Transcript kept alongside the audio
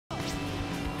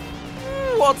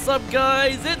What's up,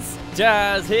 guys? It's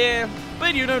Daz here,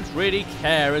 but you don't really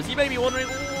care, as you may be wondering,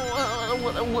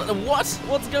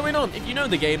 what's going on? If you know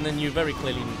the game, then you very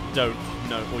clearly don't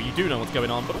know, or you do know what's going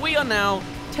on, but we are now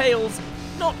Tails,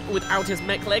 not without his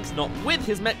mech legs, not with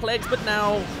his mech legs, but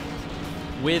now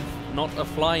with not a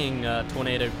flying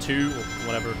Tornado 2, or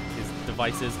whatever his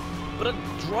device is, but a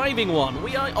driving one.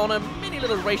 We are on a mini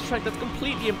little racetrack that's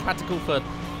completely impractical for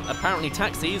apparently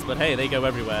taxis, but hey, they go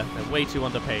everywhere. They're way too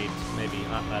underpaid. Maybe,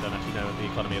 I don't actually know the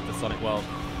economy of the Sonic world.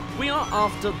 We are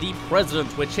after the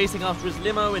president. We're chasing after his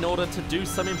limo in order to do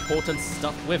some important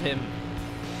stuff with him.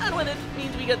 And when it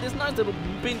means we get this nice little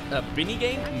mini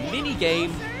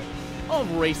game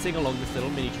of racing along this little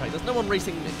mini track. There's no one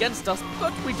racing against us,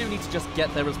 but we do need to just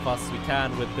get there as fast as we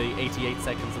can with the 88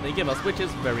 seconds that they give us, which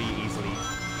is very easily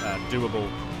doable.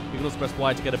 You can also press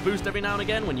Y to get a boost every now and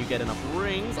again when you get enough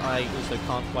rings. I also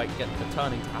can't quite get the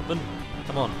turning to happen.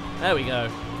 Come on, there we go.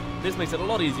 This makes it a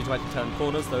lot easier to actually turn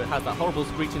corners, though it has that horrible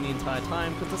screeching the entire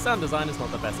time because the sound design is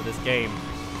not the best of this game.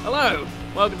 Hello,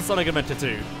 welcome to Sonic Adventure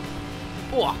 2.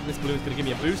 Oh, this balloon's gonna give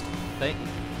me a boost. It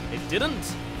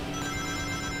didn't.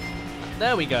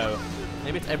 There we go.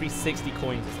 Maybe it's every 60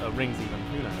 coins, or rings even.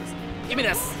 Who knows? Give me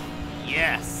this.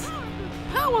 Yes.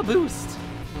 Power boost.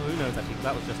 Well, who knows actually?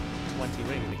 That was just 20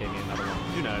 rings and it gave me another one.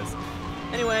 Who knows?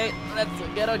 Anyway, let's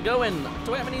get her going.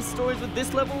 Do I have any stories with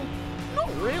this level? Not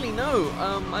really, no.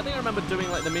 I think I remember doing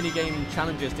like the minigame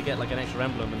challenges to get like an extra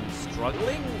emblem and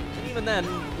struggling. And even then,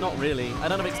 not really. I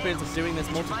don't have experience of doing this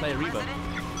multiplayer either.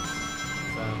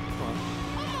 So, well.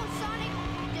 Almost, Sonic.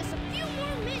 Just a few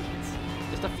more minutes.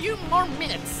 Just a few more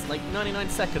minutes. Like 99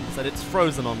 seconds that it's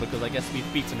frozen on because I guess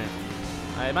we've beaten it.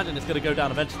 I imagine it's going to go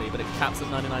down eventually, but it caps at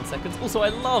 99 seconds. Also, I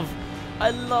love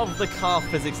the car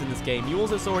physics in this game. You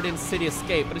also saw it in City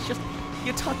Escape, but it's just,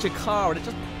 you touch a car and it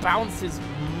just bounces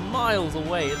miles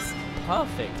away. It's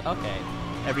perfect. Okay.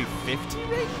 Every 50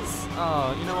 rings?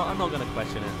 Oh, you know what? I'm not going to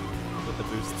question it with the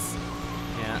boosts.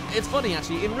 Yeah. It's funny,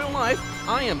 actually. In real life,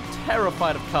 I am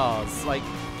terrified of cars. Like,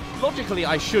 logically,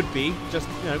 I should be. Just,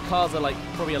 you know, cars are, like,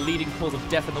 probably a leading cause of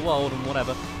death in the world and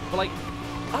whatever. But, like,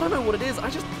 I don't know what it is.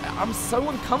 I'm so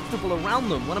uncomfortable around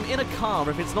them. When I'm in a car,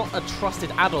 if it's not a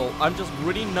trusted adult, I'm just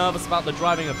really nervous about the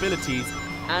driving abilities.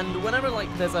 And whenever like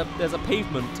there's a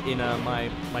pavement in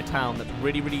my town that's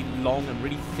really long and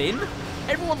really thin,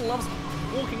 everyone loves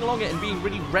walking along it and being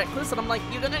really reckless. And I'm like,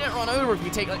 you're gonna get run over if you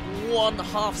take like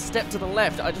 1/2 step to the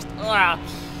left. I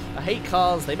hate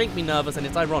cars. They make me nervous, and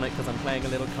it's ironic because I'm playing a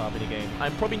little car mini game.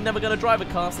 I'm probably never gonna drive a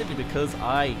car simply because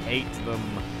I hate them.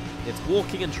 It's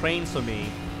walking and trains for me,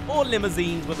 or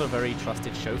limousines with a very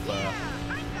trusted chauffeur. Yeah,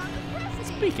 I found the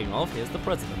president. Speaking of, here's the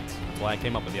president. That's why I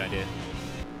came up with the idea.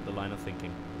 The line of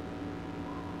thinking.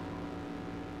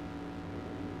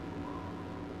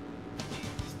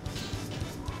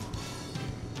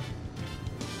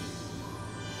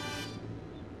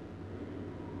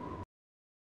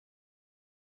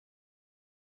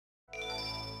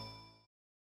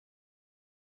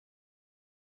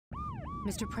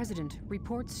 Mr. President,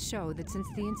 reports show that since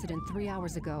the incident 3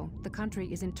 hours ago, the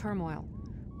country is in turmoil.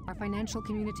 Our financial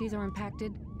communities are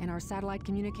impacted, and our satellite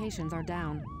communications are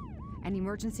down. An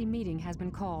emergency meeting has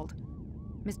been called.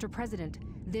 Mr. President,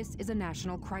 this is a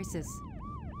national crisis.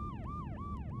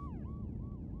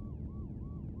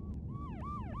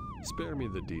 Spare me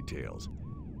the details.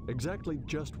 Exactly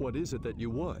just what is it that you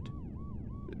want?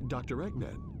 Dr.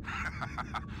 Eggman.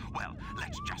 Well,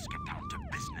 let's just get down to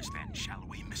business then, shall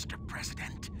we, Mr.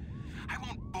 President? I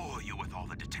won't bore you with all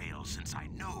the details since I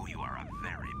know you are a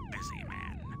very busy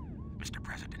man. Mr.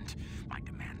 President, my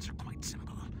demands are quite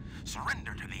simple.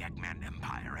 Surrender to the Eggman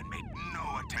Empire and make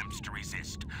no attempts to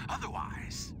resist.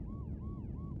 Otherwise,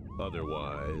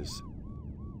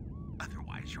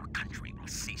 your country will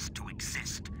cease to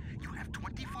exist. You have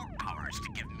 24 hours to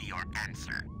give me your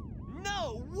answer.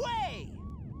 No way!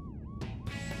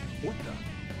 What the?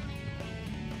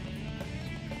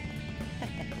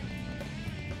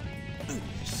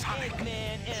 Sonic,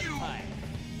 Eggman Empire.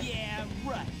 Yeah,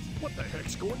 right. What the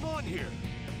heck's going on here?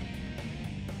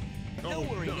 Don't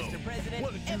worry, no. Mr. President.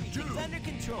 What did you Everything's do? under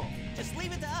control. Just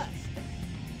leave it to us.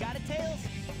 Got it, Tails?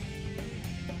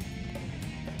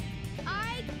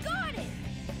 I got it.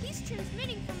 He's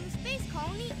transmitting from the space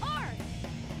colony Earth.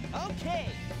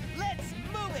 Okay, let's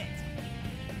move it.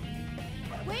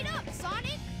 Wait up,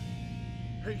 Sonic.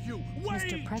 Hey, you, wait!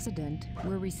 Mr. President,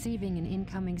 we're receiving an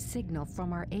incoming signal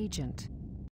from our agent.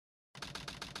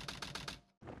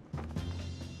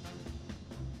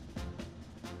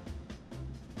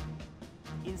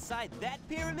 Inside that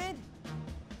pyramid?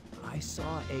 I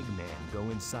saw Eggman go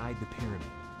inside the pyramid.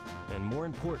 And more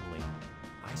importantly,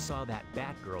 I I saw that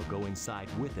Batgirl go inside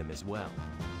with him as well.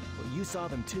 Well, you saw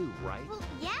them too, right? Well,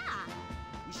 yeah.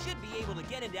 We should be able to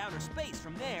get into outer space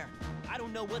from there. I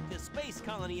don't know what this space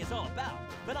colony is all about,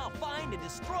 but I'll find and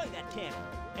destroy that cannon,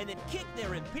 and then kick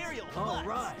their Imperial butts. All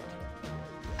right.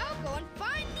 I'll go and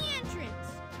find the entrance.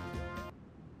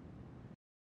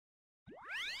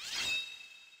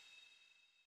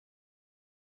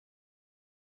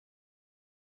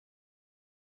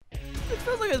 It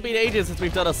feels like it's been ages since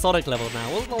we've done a Sonic level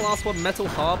now. Wasn't the last one Metal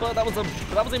Harbor? That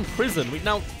was in prison. We've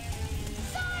now...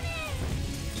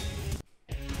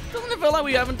 Doesn't it feel like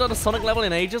we haven't done a Sonic level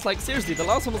in ages? Like, seriously, the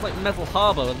last one was like Metal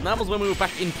Harbor, and that was when we were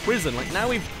back in prison. Like, now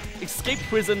we've escaped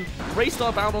prison, raced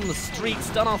about on the streets,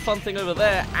 done our fun thing over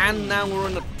there, and now we're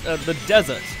in the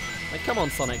desert. Like, come on,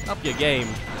 Sonic, up your game.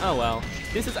 Oh well.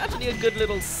 This is actually a good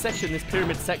little section, this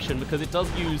pyramid section, because it does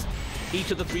use each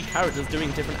of the three characters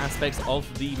doing different aspects of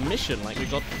the mission. Like,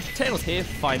 we've got Tails here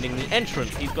finding the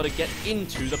entrance. He's got to get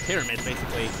into the pyramid,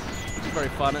 basically, which is very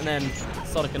fun. And then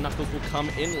Sonic and Knuckles will come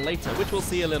in later, which we'll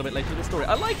see a little bit later in the story.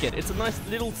 I like it. It's a nice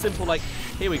little simple, like,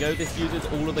 here we go. This uses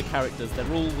all of the characters. They're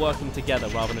all working together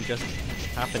rather than just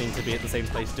happening to be at the same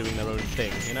place doing their own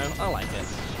thing, you know? I like it.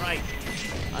 Right.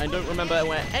 I don't remember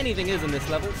where anything is in this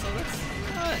level, so let's...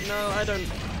 no, I don't...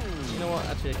 You know what?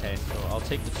 Actually, okay, sure. I'll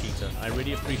take the cheetah. I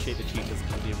really appreciate the cheetahs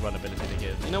because of the run ability they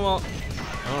give. You know what?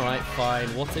 Alright,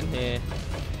 fine. What's in here?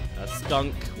 A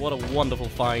skunk. What a wonderful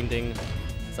finding.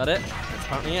 Is that it? That's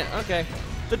apparently it. Okay.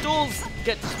 The doors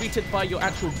get defeated by your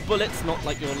actual bullets, not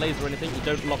like your laser or anything. You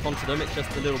don't lock onto them. It's just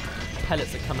the little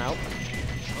pellets that come out.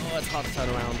 Oh, it's hard to turn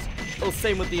around. Oh,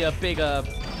 same with the big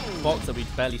box that we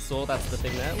barely saw. That's the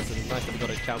thing there. It was nice that we got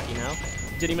a Chowky now.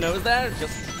 Didn't even know it was there.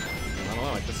 Just, I don't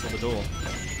know, I just saw the door.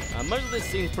 Most of this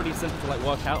seems pretty simple to like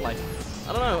work out. Like,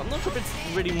 I don't know. I'm not sure if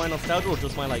it's really my nostalgia or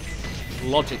just my like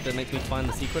logic that makes me find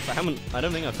the secrets. I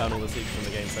don't think I've found all the secrets in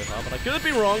the game so far, but I could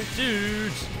be wrong,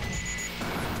 dude.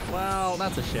 Well,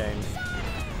 that's a shame.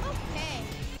 Okay.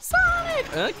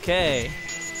 Sonic. Okay.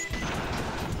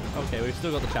 Okay, we've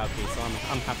still got the Chowky, so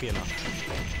I'm happy enough.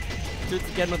 Do it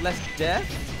again with less death.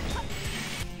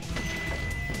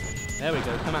 There we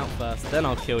go. Come out first, then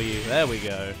I'll kill you. There we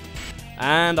go.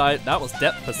 And that was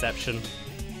depth perception.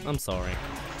 I'm sorry.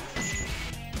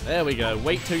 There we go.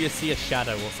 Wait till you see a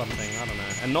shadow or something. I don't know.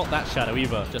 And not that shadow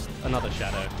either. Just another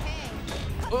shadow.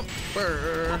 Oh,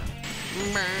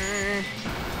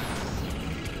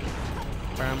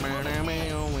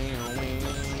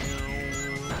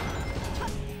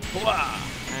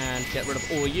 and get rid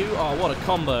of all you. Oh, what a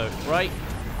combo, right?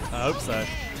 I hope so.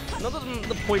 Not that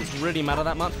the points really matter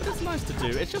that much, but it's nice to do.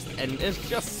 It's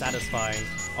just satisfying.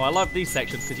 Oh, I love these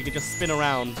sections because you can just spin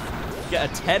around, get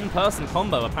a 10-person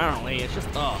combo. Apparently, it's just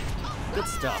good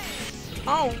stuff.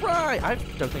 Oh right, I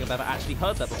don't think I've ever actually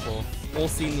heard that before, or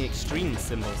seen the extreme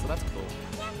symbol, so that's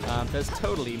cool. There's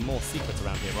totally more secrets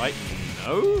around here, right?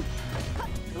 No.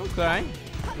 Okay.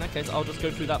 In that case, I'll just go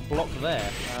through that block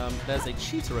there. There's a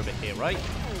cheetah over here, right?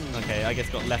 Okay, I guess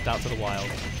got left out to the wild.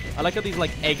 I like how these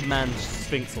like Eggman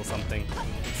Sphinx or something.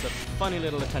 It's a funny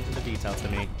little attention to detail to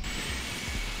me.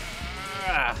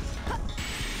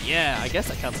 Yeah, I guess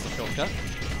that counts as a shortcut.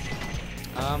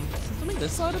 Something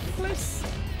this side of the place?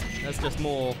 There's just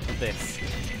more of this.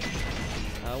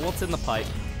 What's in the pipe?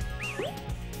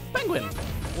 Penguin!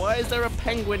 Why is there a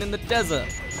penguin in the desert?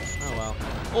 Oh well.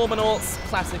 Orbanauts,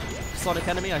 classic Sonic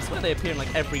enemy. I swear they appear in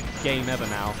like every game ever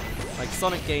now. Like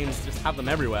Sonic games just have them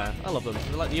everywhere. I love them.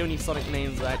 They're like the only Sonic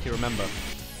names I actually remember.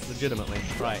 Legitimately.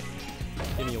 Right.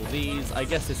 Give me all these. I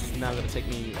guess this is now going to take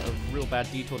me a real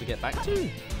bad detour to get back to.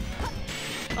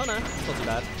 Oh no, it's not too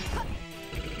bad.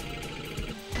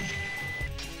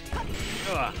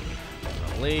 Ugh.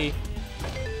 Lovely.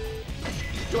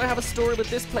 Do I have a story with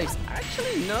this place?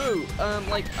 Actually, no.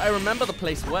 Like, I remember the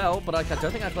place well, but like, I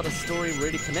don't think I've got a story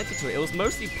really connected to it. It was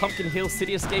mostly Pumpkin Hill,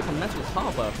 City Escape, and Metal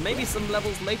Harbor. Maybe some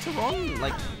levels later on,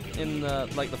 like in the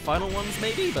final ones,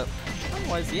 maybe. But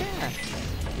otherwise, yeah.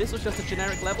 This was just a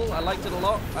generic level. I liked it a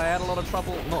lot. I had a lot of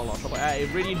trouble. Not a lot of trouble. I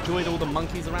really enjoyed all the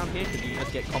monkeys around here because you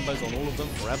just get combos on all of them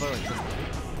forever. It's just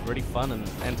really fun and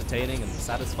entertaining and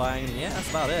satisfying. And yeah, that's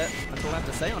about it. That's all I have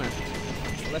to say on it.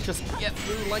 Let's just get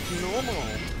through like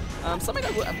normal. Something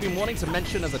I've been wanting to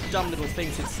mention as a dumb little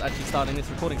thing since actually starting this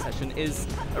recording session is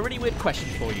a really weird question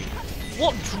for you.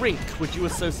 What drink would you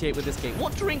associate with this game?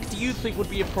 What drink do you think would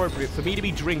be appropriate for me to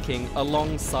be drinking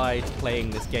alongside playing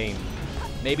this game?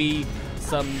 Maybe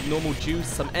some normal juice,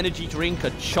 some energy drink, a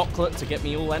chocolate to get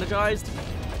me all energized?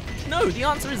 No, the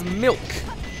answer is milk.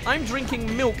 I'm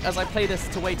drinking milk as I play this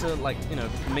to way to, like, you know,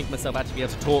 make myself actually be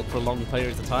able to talk for long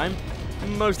periods of time.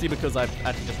 Mostly because I've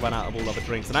actually just run out of all other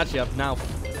drinks. And actually I've now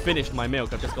finished my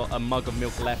milk. I've just got a mug of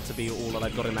milk left to be all that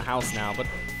I've got in the house now. But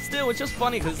still, it's just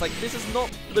funny because it's like, this is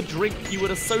not the drink you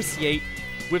would associate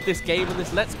with this game and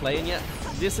this Let's Play, and yet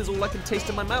this is all I can taste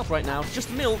in my mouth right now. Just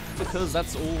milk, because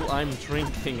that's all I'm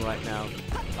drinking right now.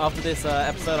 After this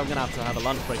episode, I'm going to have a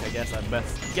lunch break, I guess.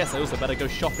 I also better go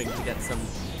shopping to get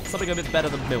something a bit better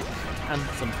than milk. And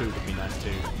some food would be nice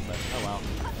too. So, oh well.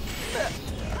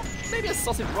 Maybe a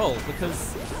sausage roll,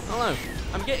 because, I don't know,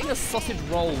 I'm getting a sausage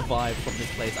roll vibe from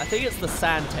this place. I think it's the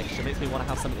sand texture. Makes me want to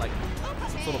have something like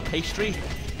some sort of pastry.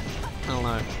 I don't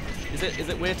know. Is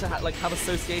it weird to have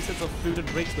associations of food and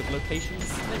drinks with locations?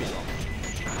 Maybe not.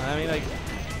 I mean, like,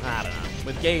 I don't know.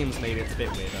 With games, maybe it's a bit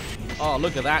weirder. Oh,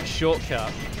 look at that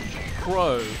shortcut.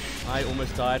 Crow. I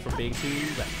almost died from being too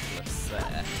reckless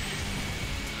there.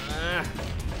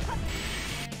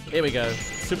 Here we go.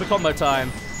 Super combo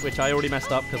time, which I already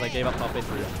messed up because I gave up halfway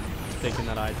through, thinking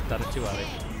that I'd done it too early.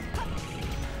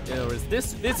 Or is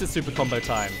this is super combo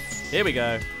time. Here we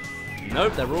go.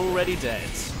 Nope, they're already dead.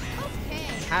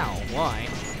 How? Why?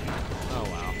 Oh,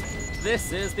 wow.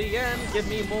 This is the end. Give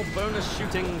me more bonus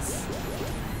shootings.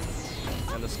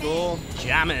 And the score,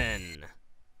 jammin'.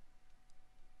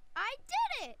 I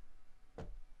did it!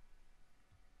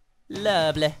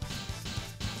 Lovely.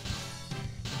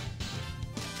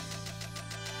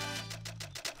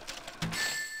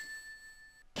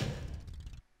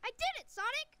 I did it,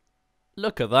 Sonic!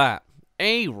 Look at that.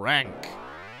 A rank.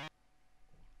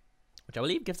 Which I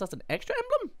believe gives us an extra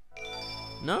emblem?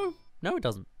 No? No, it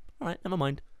doesn't. Alright, never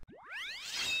mind.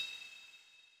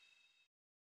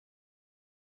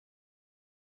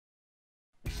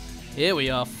 Here we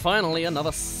are, finally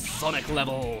another Sonic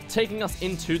level, taking us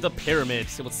into the pyramid.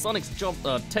 So it was Sonic's job,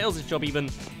 Tails' job even,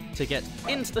 to get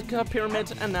into the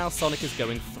pyramid, and now Sonic is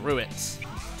going through it.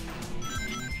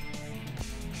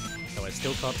 Oh, I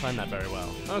still can't time that very well.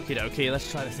 Okie dokie, let's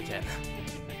try this again.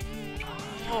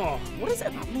 Oh, what is it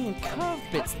about me and curve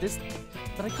bits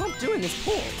that I can't do in this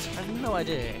port? I have no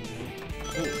idea.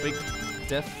 Oh, big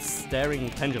death staring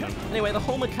pendulum. Anyway, the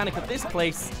whole mechanic of this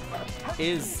place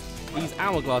is these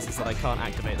hourglasses that I can't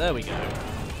activate. There we go.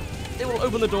 It will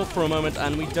open the door for a moment,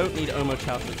 and we don't need Omo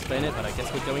Chow to explain it, but I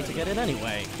guess we're going to get it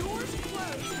anyway.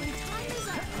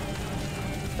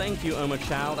 Thank you, Omo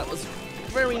Chow. That was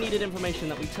very needed information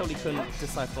that we totally couldn't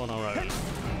decipher on our own.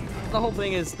 The whole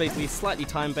thing is basically slightly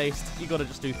time-based. You gotta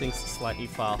just do things slightly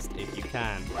fast if you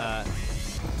can.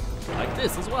 Like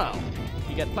this as well.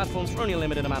 You get platforms for only a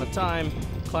limited amount of time,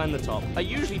 climb the top. I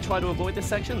usually try to avoid this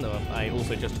section, though I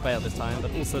also just failed this time,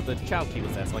 but also the Chow key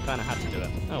was there, so I kinda had to do it.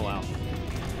 Oh wow.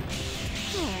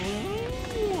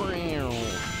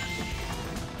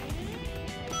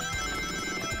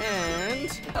 And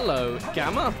hello,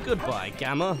 Gamma. Goodbye,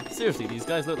 Gamma. Seriously, these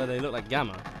guys look like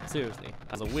Gamma. Seriously,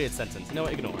 that's a weird sentence. You know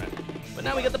what? Ignore it. But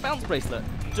now we get the bounce bracelet.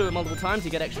 Do it multiple times, you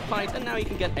get extra height, and now you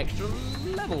can get extra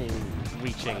level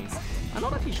reachings. I'm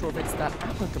not actually sure if it's that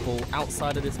applicable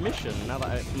outside of this mission, now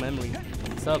that memory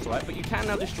serves right, but you can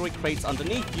now destroy crates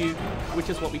underneath you, which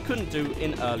is what we couldn't do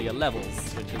in earlier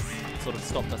levels, which has sort of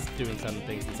stopped us doing certain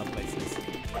things in some places.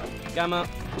 Gamma,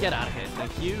 get out of here,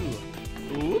 thank you.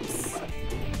 Oops.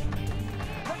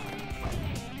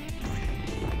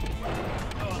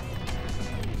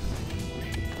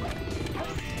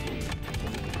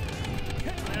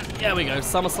 There we go,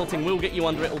 somersaulting will get you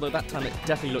under it, although that time it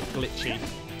definitely looked glitchy.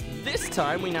 This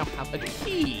time we now have a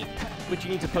key, which you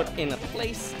need to put in a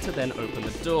place to then open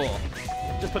the door.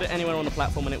 Just put it anywhere on the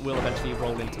platform and it will eventually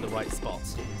roll into the right spot.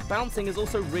 Bouncing is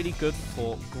also really good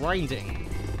for grinding,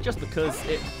 just because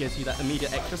it gives you that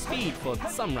immediate extra speed for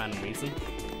some random reason.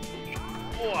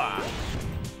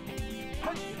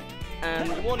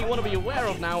 And what you want to be aware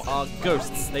of now are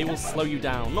ghosts. They will slow you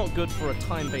down. Not good for a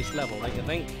time-based level, don't you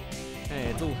think? Hey,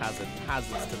 it's all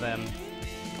hazards to them.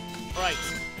 Right,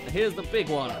 here's the big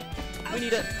one. We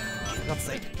need it. Oh, for God's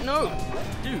sake. No!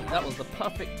 Dude, that was the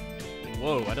perfect...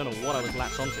 Whoa, I don't know what I was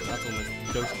latched onto. That's almost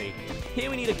ghostly. Here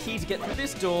we need a key to get through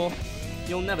this door.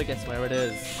 You'll never guess where it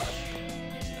is.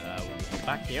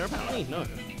 Back here, apparently? No.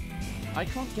 I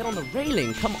can't get on the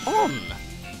railing. Come on!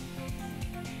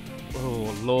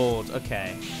 Oh, Lord.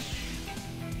 Okay.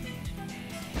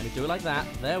 Let me do it like that.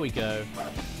 There we go.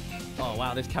 Oh,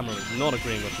 wow, this camera is not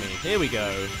agreeing with me. Here we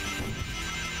go.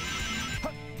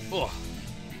 Oh.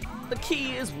 The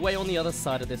key is way on the other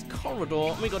side of this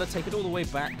corridor, and we got to take it all the way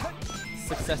back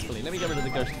successfully. Let me get rid of the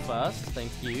ghost first.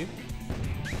 Thank you.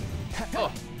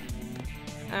 Oh.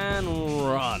 And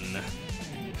run.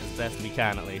 As best we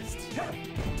can, at least.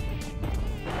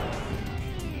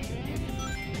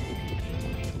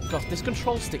 God, this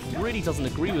control stick really doesn't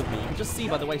agree with me. You can just see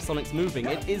by the way Sonic's moving.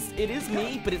 It is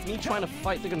me, but it's me trying to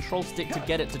fight the control stick to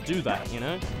get it to do that, you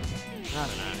know? I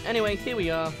don't know. Anyway, here we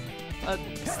are. A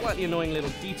slightly annoying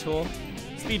little detour.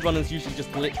 Speedrunners usually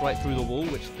just glitch right through the wall,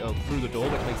 through the door,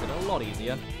 which makes it a lot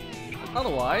easier.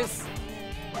 Otherwise,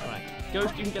 right,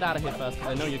 Ghost, you can get out of here first,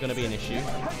 because I know you're going to be an issue.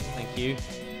 Thank you.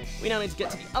 We now need to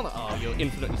get to the other. Oh, you're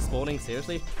infinitely spawning,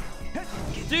 seriously?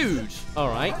 Dude!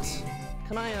 Alright.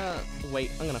 Can I, wait?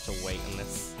 I'm gonna have to wait on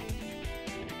this.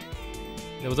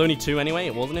 There was only 2 anyway,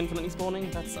 it wasn't infinitely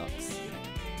spawning? That sucks.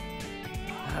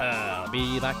 I'll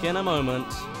be back in a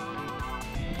moment.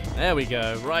 There we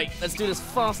go. Right, let's do this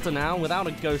faster now, without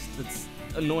a ghost that's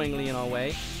annoyingly in our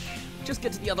way. Just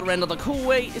get to the other end of the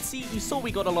hallway. See, you saw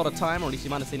we got a lot of time, or at least you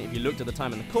might have seen it if you looked at the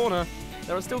time in the corner.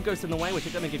 There are still ghosts in the way, which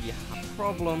are going to give you a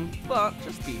problem, but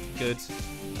just be good.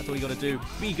 That's all you got to do.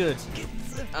 Be good.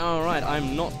 Alright,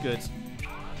 I'm not good.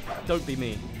 Don't be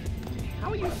me. How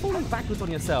are you falling backwards on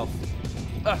yourself?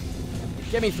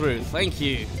 Get me through. Thank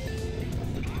you.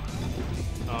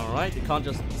 Alright, you can't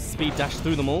just speed dash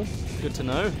through them all. Good to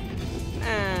know.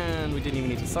 And we didn't even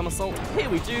need to somersault. Here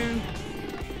we do.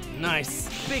 Nice.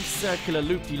 Big circular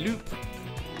loop-de-loop.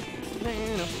 You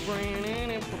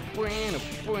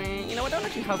know, I don't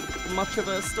actually have much of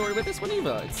a story with this one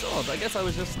either. It's odd. I guess I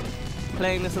was just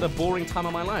playing this at a boring time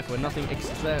of my life where nothing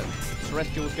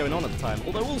extraterrestrial was going on at the time.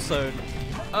 Although also,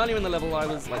 earlier in the level, I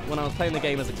was like, when I was playing the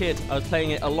game as a kid, I was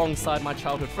playing it alongside my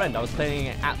childhood friend. I was playing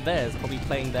it at theirs, probably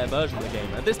playing their version of the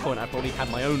game. At this point, I probably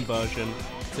had my own version,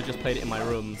 so just played it in my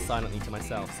room silently to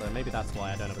myself. So maybe that's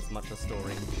why I don't have as much a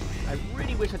story. I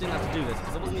really wish I didn't have to do this,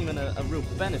 because there wasn't even a real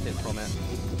benefit from it.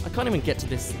 I can't even get to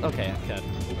this. Okay, I could.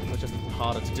 It was just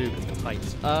harder to do because of the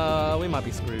height. We might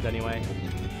be screwed anyway.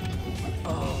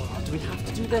 Oh, do we have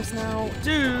to do this now?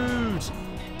 Dude!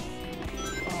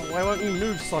 Oh, why won't you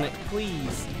move, Sonic,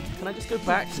 please? Can I just go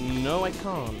back? No, I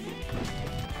can't.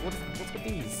 What's with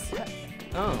these?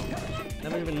 Oh,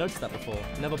 never even noticed that before.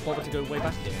 Never bothered to go way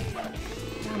back here.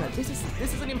 Damn it, this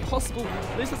is an impossible...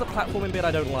 This is a platforming bit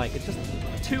I don't like. It's just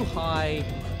too high,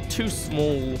 too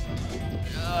small.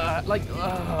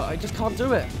 I just can't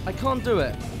do it. I can't do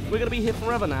it. We're gonna be here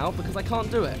forever now because I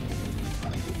can't do it.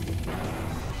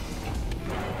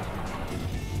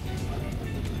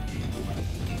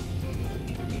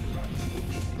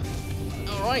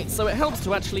 Alright, so it helps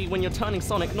to actually, when you're turning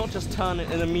Sonic, not just turn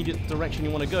it in the immediate direction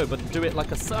you want to go, but do it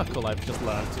like a circle I've just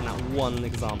learned in that one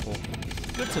example.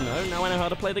 Good to know, now I know how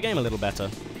to play the game a little better.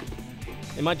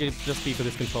 It might just be for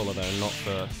this controller though, not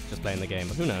for just playing the game,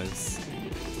 but who knows.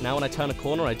 Now when I turn a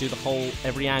corner, I do the whole,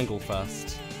 every angle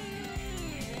first.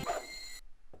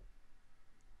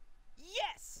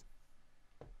 Yes!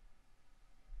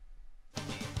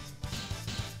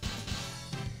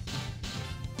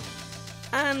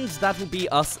 And that will be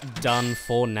us done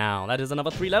for now. That is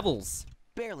another 3 levels.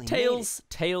 Barely Tails,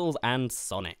 Tails, and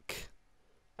Sonic.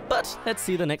 But let's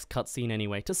see the next cutscene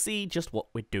anyway, to see just what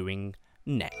we're doing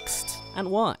next. And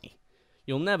why.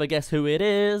 You'll never guess who it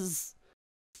is.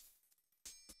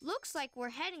 Looks like we're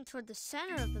heading toward the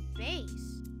center of the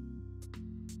base.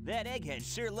 That egghead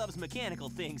sure loves mechanical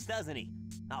things, doesn't he?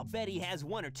 I'll bet he has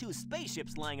 1 or 2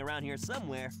 spaceships lying around here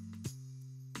somewhere.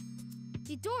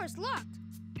 The door's locked.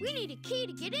 We need a key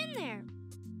to get in there.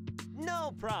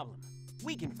 No problem.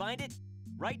 We can find it.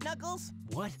 Right, Knuckles?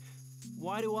 What?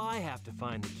 Why do I have to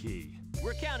find the key?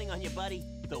 We're counting on you, buddy.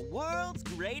 The world's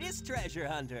greatest treasure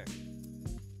hunter.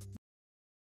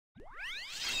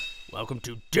 Welcome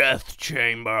to Death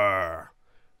Chamber.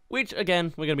 Which,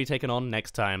 again, we're going to be taking on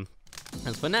next time.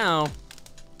 As for now,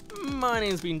 my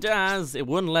name's been Daz. It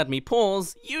wouldn't let me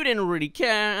pause. You didn't really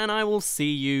care, and I will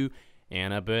see you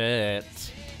in a bit.